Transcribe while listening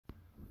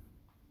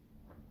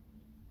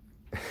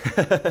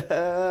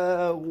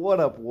What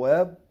up,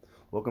 web?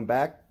 Welcome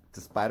back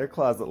to Spider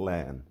Closet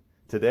Land.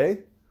 Today,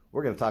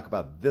 we're going to talk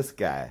about this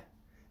guy.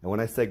 And when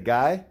I say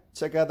guy,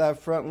 check out that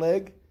front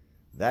leg.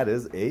 That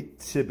is a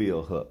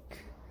tibial hook.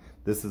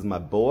 This is my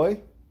boy.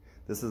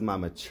 This is my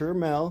mature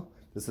male.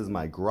 This is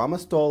my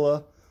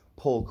Grammostola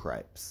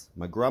pulchripes.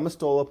 My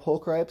Grammostola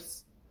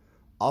pulchripes,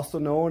 also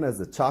known as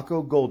the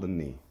Chaco golden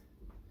knee.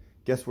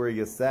 Guess where he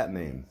gets that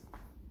name?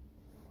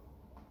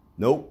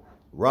 Nope,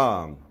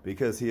 wrong,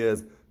 because he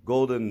has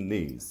golden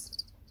knees.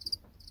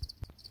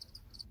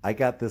 I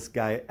got this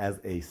guy as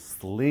a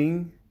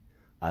sling.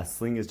 A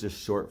sling is just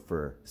short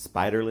for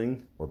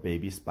spiderling or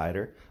baby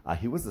spider.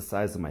 He was the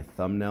size of my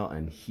thumbnail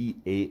and he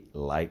ate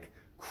like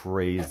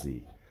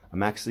crazy.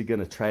 I'm actually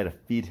gonna try to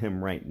feed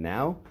him right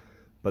now,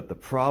 but the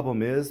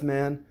problem is,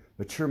 man,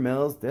 mature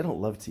males, they don't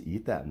love to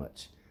eat that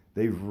much.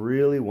 They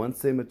really,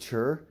 once they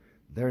mature,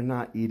 they're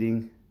not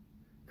eating.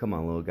 Come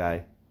on, little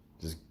guy,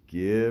 just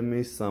give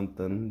me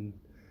something.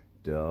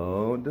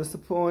 Don't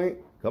disappoint.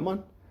 Come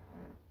on.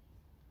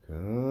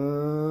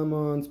 Come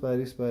on,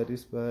 Spidey, Spidey,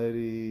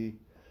 Spidey.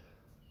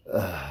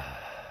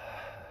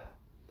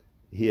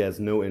 He has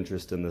no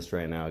interest in this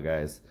right now,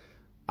 guys.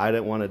 I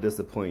didn't want to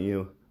disappoint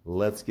you.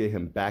 Let's get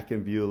him back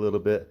in view a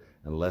little bit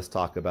and let's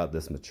talk about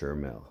this mature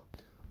male.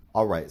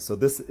 All right, so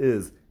this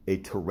is a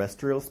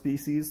terrestrial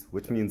species,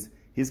 which means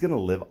he's going to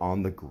live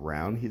on the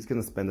ground. He's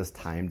going to spend his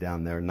time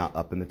down there, not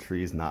up in the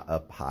trees, not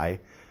up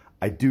high.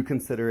 I do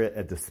consider it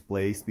a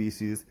display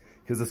species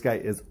because this guy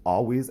is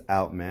always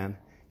out, man.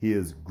 He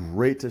is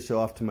great to show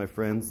off to my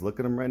friends. Look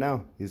at him right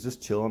now. He's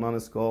just chilling on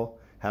his skull,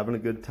 having a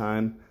good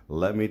time.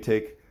 Let me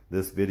take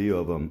this video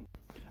of him.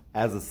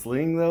 As a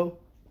sling, though,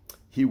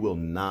 he will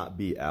not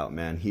be out,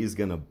 man. He's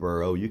going to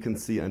burrow. You can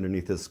see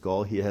underneath his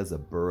skull, he has a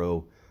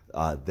burrow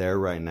there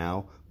right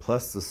now.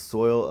 Plus, the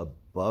soil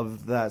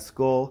above that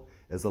skull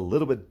is a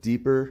little bit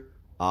deeper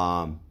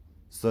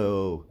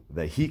so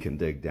that he can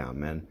dig down,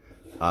 man.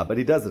 But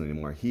he doesn't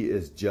anymore. He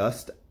is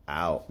just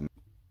out.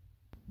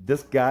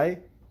 This guy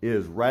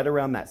is right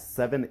around that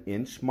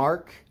 7-inch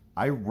mark.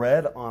 I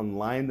read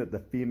online that the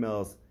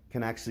females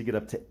can actually get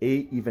up to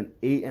 8, even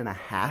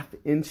 8.5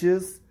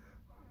 inches.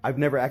 I've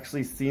never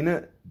actually seen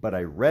it, but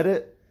I read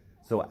it,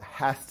 so it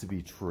has to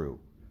be true.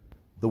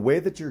 The way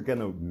that you're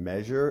gonna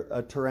measure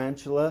a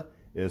tarantula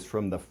is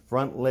from the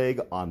front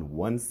leg on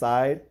one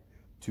side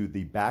to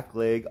the back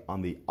leg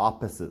on the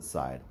opposite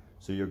side.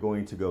 So you're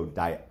going to go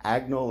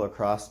diagonal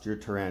across your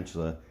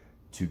tarantula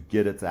to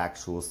get its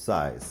actual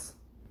size.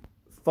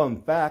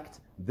 Fun fact,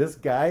 this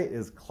guy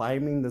is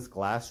climbing this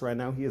glass right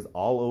now. He is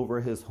all over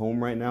his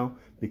home right now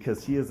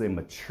because he is a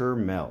mature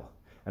male.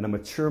 And a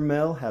mature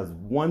male has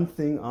one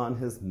thing on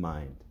his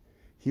mind.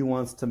 He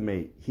wants to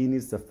mate. He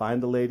needs to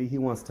find a lady. He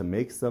wants to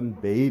make some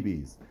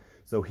babies.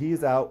 So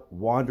he's out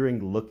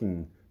wandering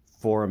looking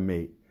for a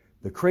mate.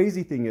 The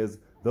crazy thing is,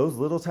 those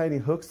little tiny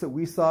hooks that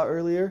we saw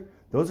earlier,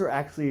 those are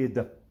actually a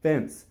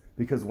defense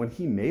because when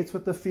he mates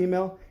with the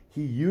female,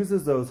 he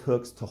uses those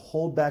hooks to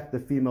hold back the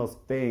female's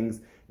fangs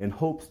in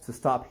hopes to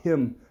stop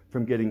him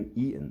from getting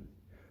eaten.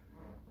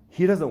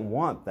 He doesn't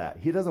want that.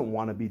 He doesn't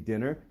want to be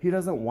dinner. He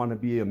doesn't want to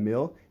be a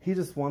meal. He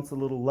just wants a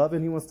little love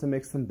and he wants to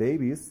make some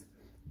babies.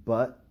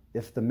 But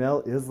if the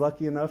male is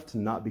lucky enough to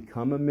not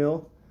become a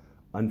meal,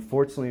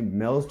 unfortunately,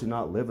 males do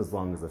not live as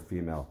long as a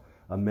female.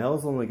 A male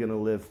is only going to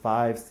live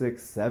 5,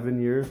 6,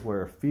 7 years,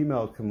 where a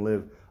female can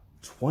live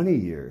 20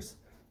 years.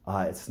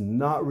 It's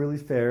not really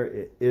fair.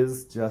 It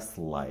is just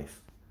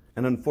life.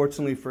 And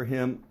unfortunately for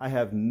him, I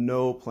have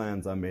no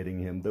plans on mating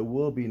him. There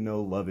will be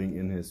no loving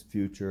in his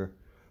future,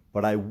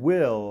 but I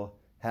will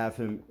have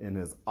him in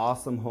his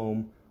awesome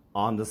home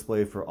on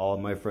display for all of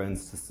my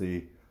friends to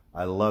see.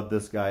 I love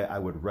this guy. I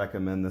would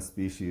recommend this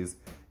species.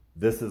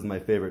 This is my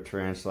favorite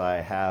tarantula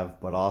I have,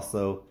 but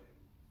also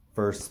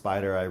first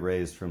spider I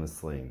raised from a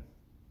sling.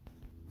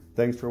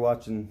 Thanks for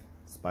watching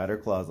Spider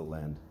Closet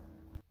Land.